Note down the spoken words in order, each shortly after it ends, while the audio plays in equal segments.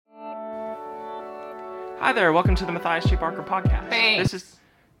Hi there, welcome to the Matthias J. Barker podcast. Thanks. This is...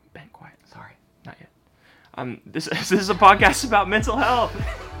 Ben, quiet. Sorry. Not yet. This is a podcast about mental health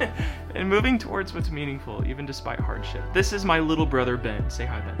and moving towards what's meaningful, even despite hardship. This is my little brother, Ben. Say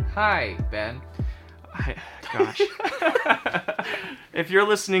hi, Ben. Hi, Ben. Gosh. If you're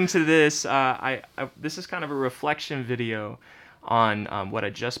listening to this, this is kind of a reflection video on what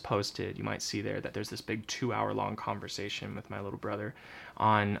I just posted. You might see there that there's this big 2-hour-long conversation with my little brother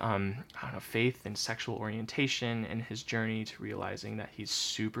on faith and sexual orientation and his journey to realizing that he's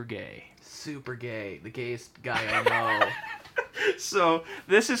super gay. Super gay. The gayest guy I know. So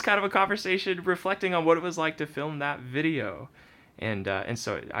this is kind of a conversation reflecting on what it was like to film that video. And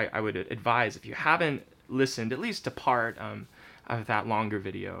so I would advise, if you haven't listened at least to part of that longer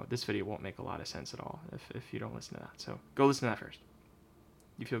video, this video won't make a lot of sense at all if you don't listen to that. So go listen to that first.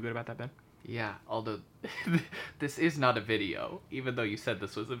 You feel good about that, Ben? Yeah, although this is not a video, even though you said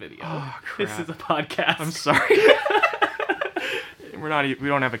this was a video. Oh, crap. This is a podcast. I'm sorry. We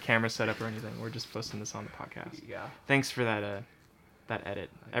don't have a camera set up or anything. We're just posting this on the podcast. Yeah. Thanks for that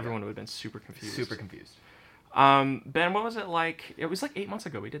edit. Everyone would have been super confused. Super confused. Ben, what was it like? It was like 8 months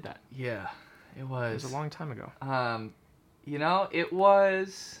ago we did that. Yeah, it was. It was a long time ago. It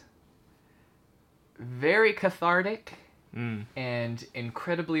was very cathartic and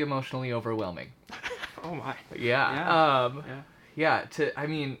incredibly emotionally overwhelming. Oh my. Yeah.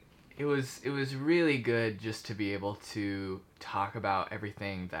 It was really good just to be able to talk about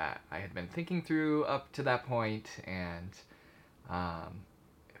everything that I had been thinking through up to that point, and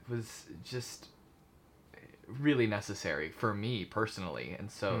it was just really necessary for me personally, and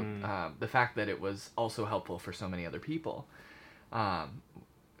so the fact that it was also helpful for so many other people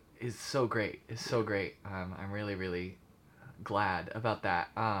is so great. I'm really, really glad about that.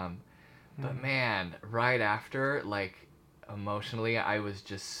 But man, right after, like, emotionally, I was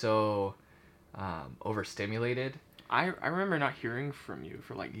just so overstimulated. I remember not hearing from you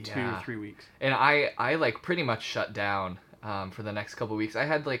for like 2 or 3 weeks. And I like pretty much shut down for the next couple weeks. I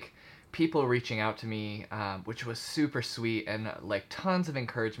had like people reaching out to me, which was super sweet, and like tons of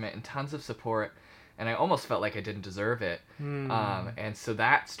encouragement and tons of support. And I almost felt like I didn't deserve it. And so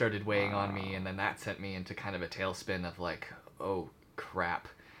that started weighing on me, and then that sent me into kind of a tailspin of like, oh crap.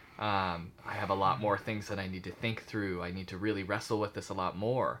 I have a lot more things that I need to think through. I need to really wrestle with this a lot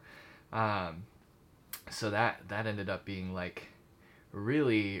more. So that ended up being like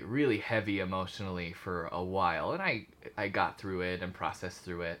really, really heavy emotionally for a while. And I got through it and processed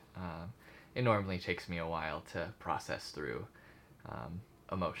through it. It normally takes me a while to process through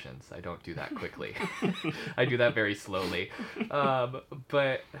emotions. I don't do that quickly. I do that very slowly.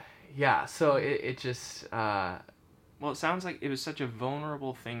 But yeah, so it just... Well, it sounds like it was such a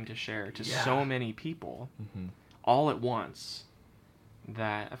vulnerable thing to share to Yeah. so many people all at once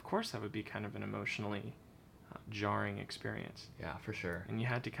that, of course, that would be kind of an emotionally jarring experience. Yeah, for sure. And you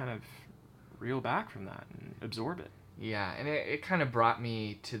had to kind of reel back from that and absorb it. Yeah, and it kind of brought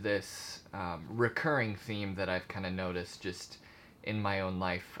me to this recurring theme that I've kind of noticed just in my own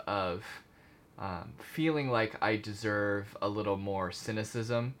life of feeling like I deserve a little more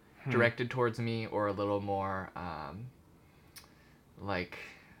cynicism directed towards me, or a little more, I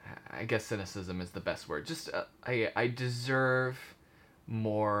guess cynicism is the best word. Just, I deserve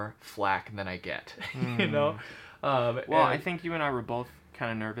more flack than I get, you know? I think you and I were both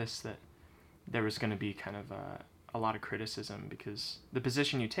kind of nervous that there was going to be kind of a lot of criticism, because the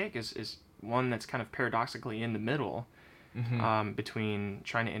position you take is one that's kind of paradoxically in the middle between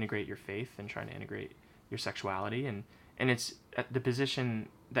trying to integrate your faith and trying to integrate your sexuality, and it's the position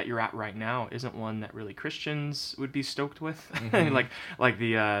that you're at right now isn't one that really Christians would be stoked with. like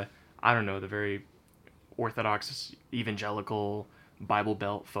the the very orthodox evangelical Bible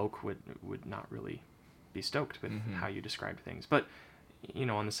Belt folk would not really be stoked with how you describe things. But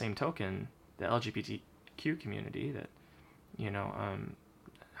on the same token, the LGBTQ community that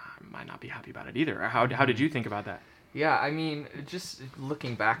might not be happy about it either. How did you think about that? Yeah, I mean, just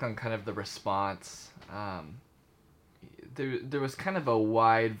looking back on kind of the response, there was kind of a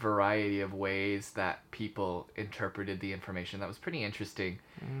wide variety of ways that people interpreted the information. That was pretty interesting.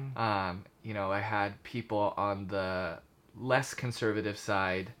 I had people on the less conservative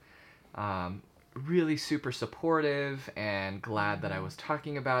side, really super supportive and glad that I was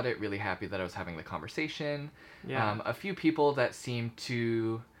talking about it, really happy that I was having the conversation. Yeah. A few people that seemed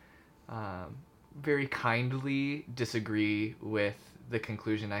to very kindly disagree with the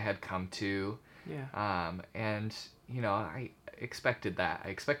conclusion I had come to. Yeah. And I expected that. I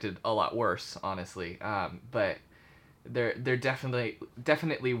expected a lot worse, honestly. But there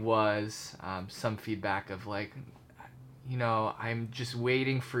definitely was some feedback of like, I'm just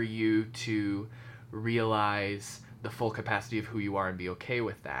waiting for you to realize the full capacity of who you are and be okay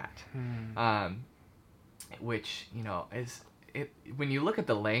with that. Which, you know, is it when you look at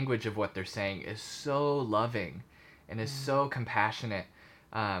the language of what they're saying is so loving and is so compassionate.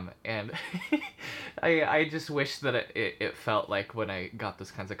 And I just wish that it felt like when I got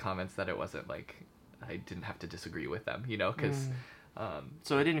those kinds of comments that it wasn't like I didn't have to disagree with them, you know, because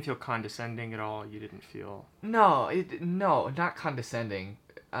so it didn't feel condescending at all. You didn't feel no, not condescending.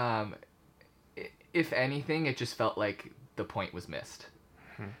 If anything, it just felt like the point was missed.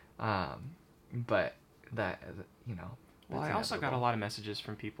 But that, you know. Well, I also got a lot of messages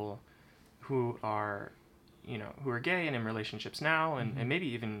from people who are, you know, who are gay and in relationships now, and maybe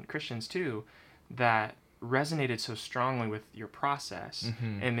even Christians too, that resonated so strongly with your process,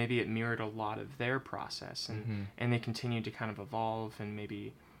 and maybe it mirrored a lot of their process, and they continued to kind of evolve and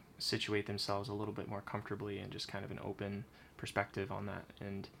maybe situate themselves a little bit more comfortably and just kind of an open perspective on that,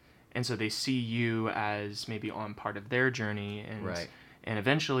 and so they see you as maybe on part of their journey, and right. And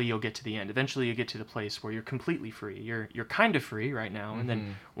eventually you'll get to the end. Eventually you get to the place where you're completely free. You're kind of free right now, and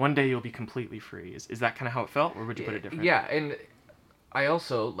then one day you'll be completely free. Is that kind of how it felt, or would you put it different? Yeah, and I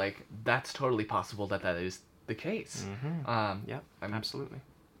also, like, that's totally possible that is the case. Yep, absolutely.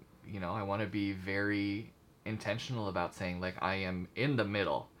 You know, I want to be very intentional about saying, like, I am in the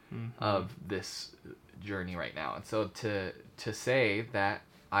middle of this journey right now. And so to say that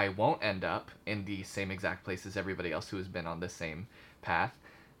I won't end up in the same exact place as everybody else who has been on the same path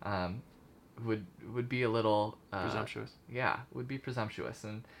would be a little presumptuous. Yeah, would be presumptuous,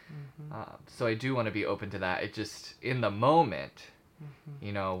 and so I do want to be open to that. It just in the moment,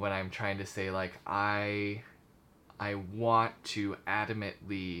 you know, when I'm trying to say like I want to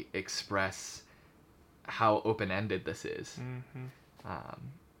adamantly express how open-ended this is,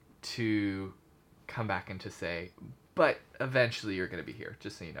 to come back and to say, but eventually you're going to be here,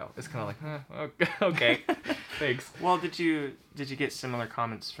 just so you know. It's kind of like, okay, thanks. Well, did you get similar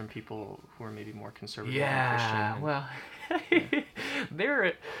comments from people who are maybe more conservative? Yeah, and Christian? well,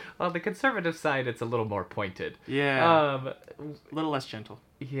 they're on the conservative side. It's a little more pointed. Yeah. A little less gentle.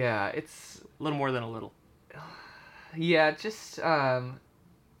 Yeah, it's a little more than a little. Yeah, just you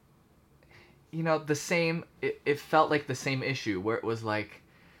know, the same. It felt like the same issue where it was like,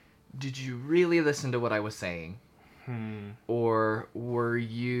 did you really listen to what I was saying? Or were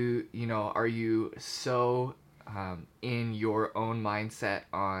you, you know, are you so in your own mindset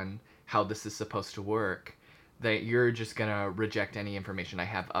on how this is supposed to work that you're just going to reject any information I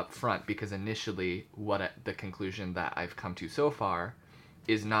have up front, because initially the conclusion that I've come to so far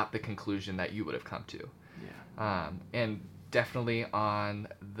is not the conclusion that you would have come to. Yeah. And definitely on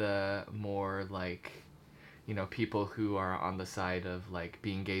the more like, you know, people who are on the side of like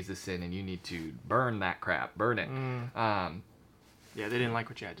being gay is a sin and you need to burn that crap, burn it. Yeah, they didn't like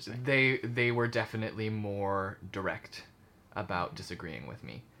what you had to say. They were definitely more direct about disagreeing with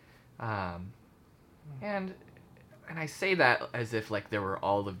me, and I say that as if like there were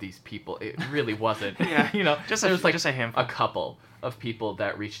all of these people. It really wasn't. Yeah, you know, there was like just a handful, a couple of people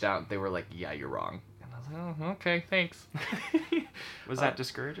that reached out. They were like, "Yeah, you're wrong," and I was like, "Oh, okay, thanks." Was that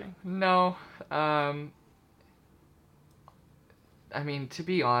discouraging? No. I mean, to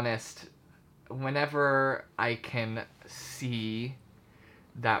be honest, whenever I can see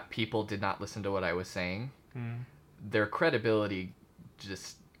that people did not listen to what I was saying, their credibility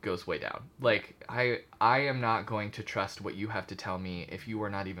just goes way down. Like, I am not going to trust what you have to tell me if you are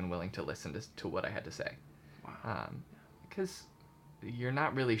not even willing to listen to what I had to say. Wow. Because you're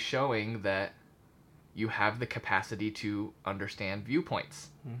not really showing that you have the capacity to understand viewpoints.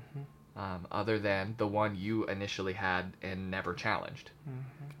 Other than the one you initially had and never challenged.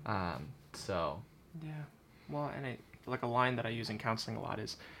 So. Yeah. Well, and like a line that I use in counseling a lot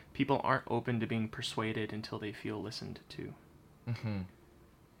is, people aren't open to being persuaded until they feel listened to.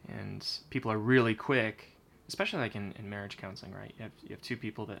 And people are really quick, especially like in marriage counseling, right? You have two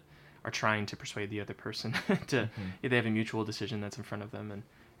people that are trying to persuade the other person to, they have a mutual decision that's in front of them,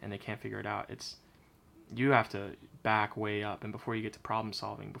 and they can't figure it out. You have to back way up, and before you get to problem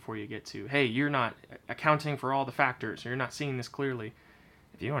solving, before you get to, hey, you're not accounting for all the factors, or you're not seeing this clearly,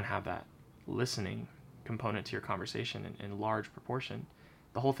 if you don't have that listening component to your conversation in large proportion,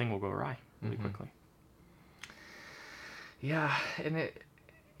 the whole thing will go awry really quickly. Yeah, and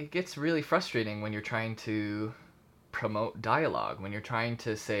it gets really frustrating when you're trying to promote dialogue, when you're trying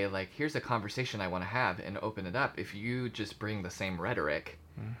to say, like, here's a conversation I want to have and open it up. If you just bring the same rhetoric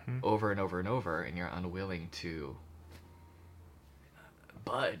over and over and over, and you're unwilling to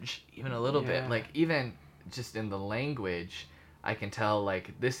budge even a little bit, like, even just in the language, I can tell,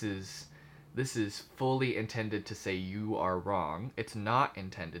 like, this is fully intended to say you are wrong. It's not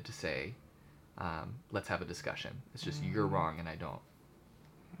intended to say let's have a discussion. It's just you're wrong and I don't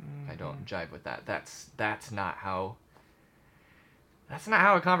jive with that. That's not how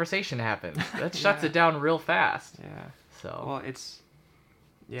a conversation happens. That shuts it down real fast. Yeah. So. Well, it's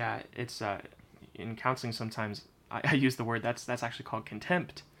in counseling sometimes I use the word that's actually called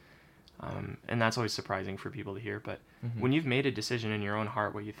contempt. And that's always surprising for people to hear. But when you've made a decision in your own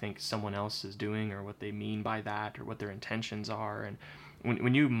heart what you think someone else is doing or what they mean by that or what their intentions are, and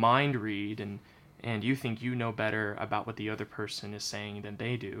when you mind read and you think you know better about what the other person is saying than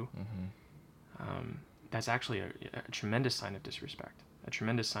they do, that's actually a tremendous sign of disrespect, a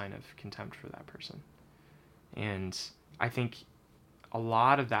tremendous sign of contempt for that person. And I think a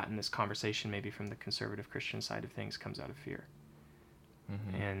lot of that in this conversation, maybe from the conservative Christian side of things, comes out of fear.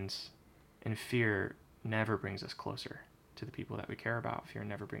 And fear never brings us closer to the people that we care about. Fear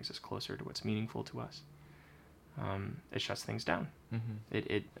never brings us closer to what's meaningful to us. It shuts things down.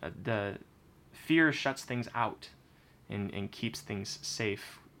 The fear shuts things out and keeps things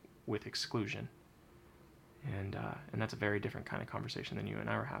safe with exclusion. And that's a very different kind of conversation than you and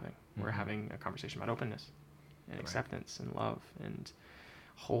I were having. We're having a conversation about openness and acceptance and love and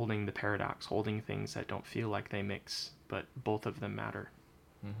holding the paradox, holding things that don't feel like they mix, but both of them matter.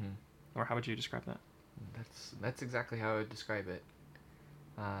 Or how would you describe that? That's exactly how I would describe it.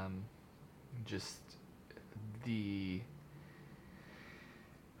 Just the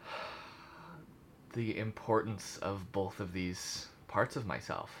importance of both of these parts of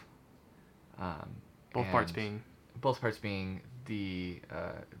myself. Both parts being the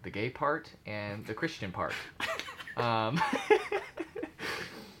gay part and the Christian part.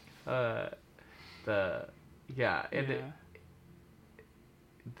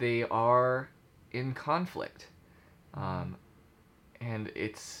 They are in conflict, and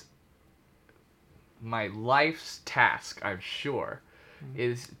it's my life's task, I'm sure,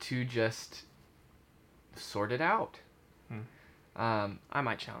 is to just sort it out. I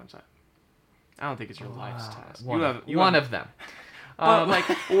might challenge that. I don't think it's your life's task. One of them. But like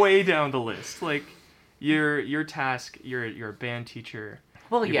way down the list. Like your task, you're a band teacher.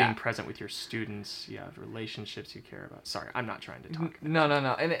 Well, you're being present with your students. You have relationships you care about. Sorry, I'm not trying to talk. No.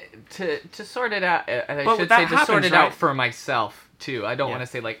 And to sort it out, and I should say to sort it out for myself too. I don't want to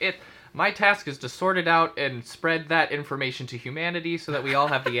say like it. My task is to sort it out and spread that information to humanity so that we all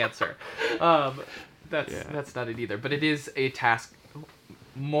have the answer. That's not it either. But it is a task.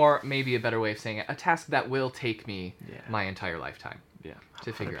 More, maybe a better way of saying it, a task that will take me my entire lifetime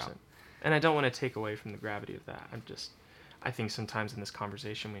to figure 100%. Out. And I don't want to take away from the gravity of that. I think sometimes in this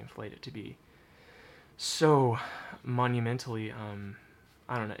conversation we inflate it to be so monumentally,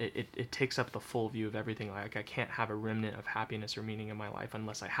 I don't know, it takes up the full view of everything. Like I can't have a remnant of happiness or meaning in my life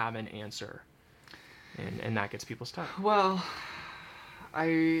unless I have an answer. And that gets people stuck. Well,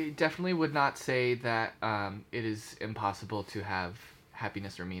 I definitely would not say that it is impossible to have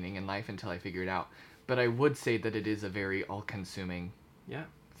happiness or meaning in life until I figure it out. But I would say that it is a very all-consuming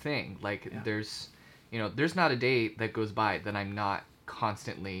thing. Like there's not a day that goes by that I'm not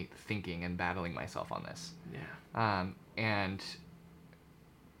constantly thinking and battling myself on this. And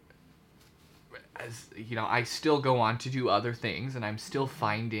as you know, I still go on to do other things, and I'm still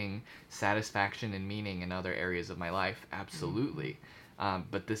finding satisfaction and meaning in other areas of my life. Absolutely.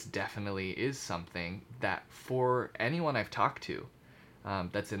 But this definitely is something that for anyone I've talked to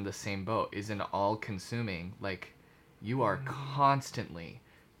that's in the same boat is an all-consuming, like you are constantly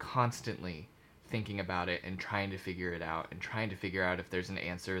thinking about it and trying to figure it out and trying to figure out if there's an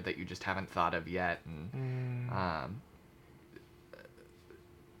answer that you just haven't thought of yet. And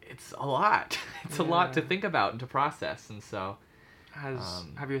it's a lot. It's a lot to think about and to process. And so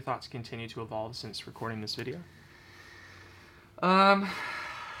have your thoughts continued to evolve since recording this video? I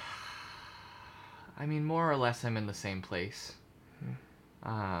mean, more or less I'm in the same place.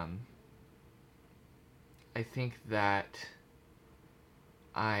 I think that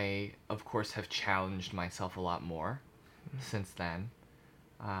I, of course, have challenged myself a lot more since then,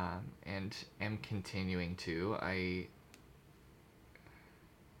 and am continuing to. I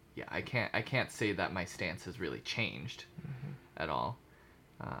can't say that my stance has really changed at all,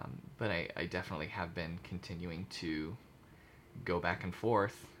 but I definitely have been continuing to go back and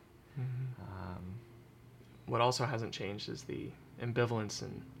forth. What also hasn't changed is the ambivalence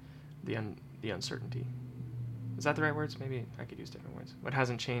and the uncertainty. Is that the right words? Maybe I could use different words. What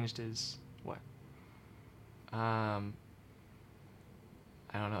hasn't changed is what? I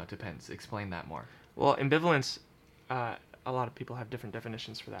don't know. It depends. Explain that more. Well, ambivalence, a lot of people have different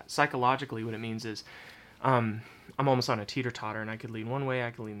definitions for that. Psychologically, what it means is I'm almost on a teeter-totter, and I could lean one way,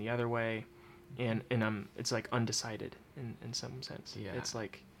 I could lean the other way. and it's like undecided in some sense. Yeah. It's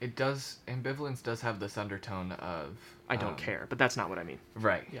like It does, ambivalence does have this undertone of I don't care, but that's not what I mean.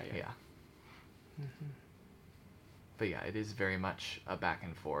 Right. Yeah. Mm-hmm. But yeah, it is very much a back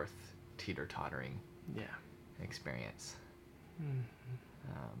and forth, teeter-tottering experience.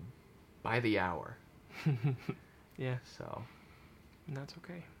 Mm-hmm. By the hour. Yeah. So. And that's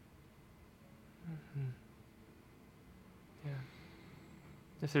okay. Mm-hmm. Yeah.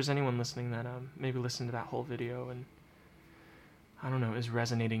 If there's anyone listening that maybe listened to that whole video and I don't know, is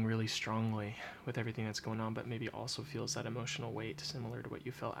resonating really strongly with everything that's going on, but maybe also feels that emotional weight similar to what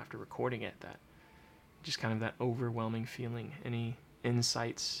you felt after recording it, that just kind of that overwhelming feeling. Any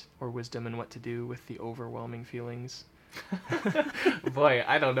insights or wisdom in what to do with the overwhelming feelings? Boy,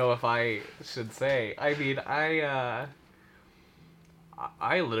 I don't know if I should say. I mean, I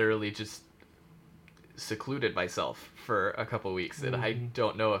literally just secluded myself for a couple weeks, and I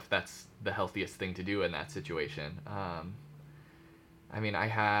don't know if that's the healthiest thing to do in that situation. I mean, I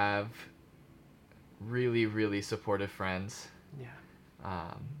have really, really supportive friends.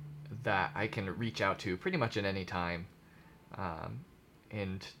 Yeah. That I can reach out to pretty much at any time,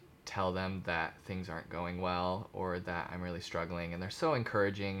 and tell them that things aren't going well or that I'm really struggling, and they're so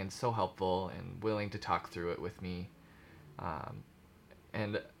encouraging and so helpful and willing to talk through it with me.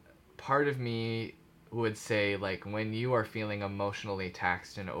 And part of me would say, like, when you are feeling emotionally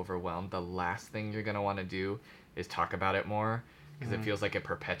taxed and overwhelmed, the last thing you're going to want to do is talk about it more, because it feels like it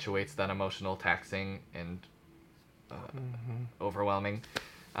perpetuates that emotional taxing and overwhelming.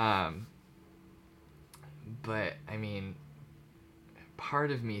 But, I mean,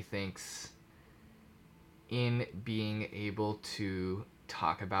 part of me thinks in being able to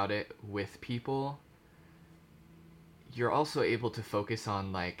talk about it with people, you're also able to focus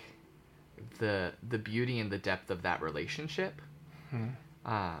on, like, the beauty and the depth of that relationship,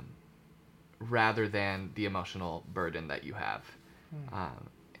 rather than the emotional burden that you have.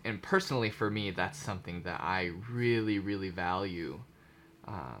 And personally, for me, that's something that I really, really value.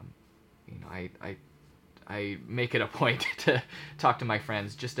 You know, I make it a point to talk to my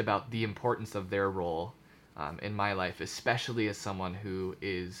friends just about the importance of their role in my life, especially as someone who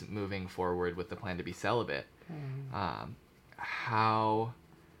is moving forward with the plan to be celibate. How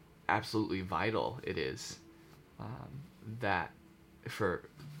absolutely vital it is that for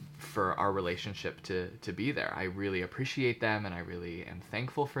our relationship to be there. I really appreciate them, and I really am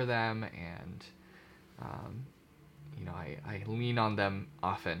thankful for them, and you know, I lean on them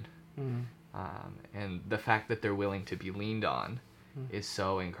often. And the fact that they're willing to be leaned on is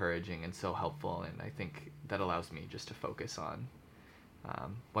so encouraging and so helpful, and I think that allows me just to focus on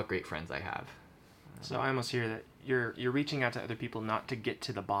what great friends I have. So I almost hear that you're reaching out to other people not to get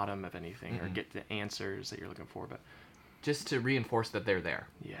to the bottom of anything or get the answers that you're looking for, but just to reinforce that they're there.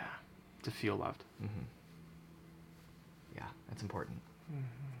 Yeah, to feel loved. Yeah, that's important.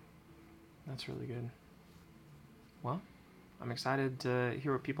 That's really good. Well, I'm excited to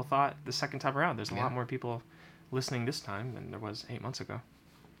hear what people thought the second time around. There's a lot more people listening this time than there was 8 months ago.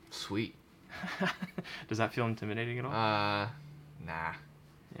 Sweet. Does that feel intimidating at all? Nah.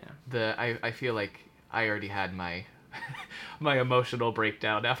 Yeah. I feel like I already had my my emotional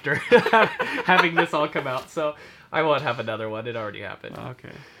breakdown after having this all come out, so I won't have another one. It already happened.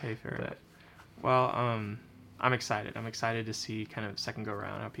 Okay. Hey, fair enough. Well, I'm excited. I'm excited to see kind of second go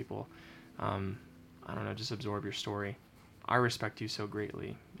around how people, I don't know, just absorb your story. I respect you so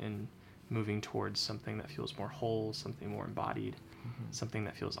greatly in moving towards something that feels more whole, something more embodied, something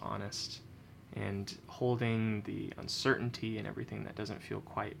that feels honest, and holding the uncertainty and everything that doesn't feel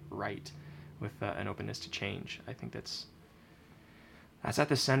quite right with an openness to change. I think that's at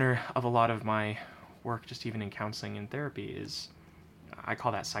the center of a lot of my work, just even in counseling and therapy, is I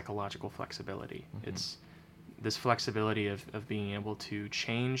call that psychological flexibility. It's this flexibility of being able to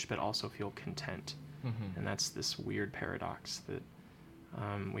change but also feel content. And that's this weird paradox that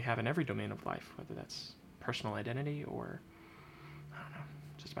we have in every domain of life, whether that's personal identity or, I don't know,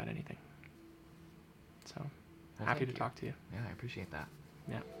 just about anything. So, happy to talk to you. Yeah, I appreciate that.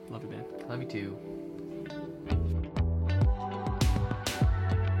 Yeah, love you, man. Love you too.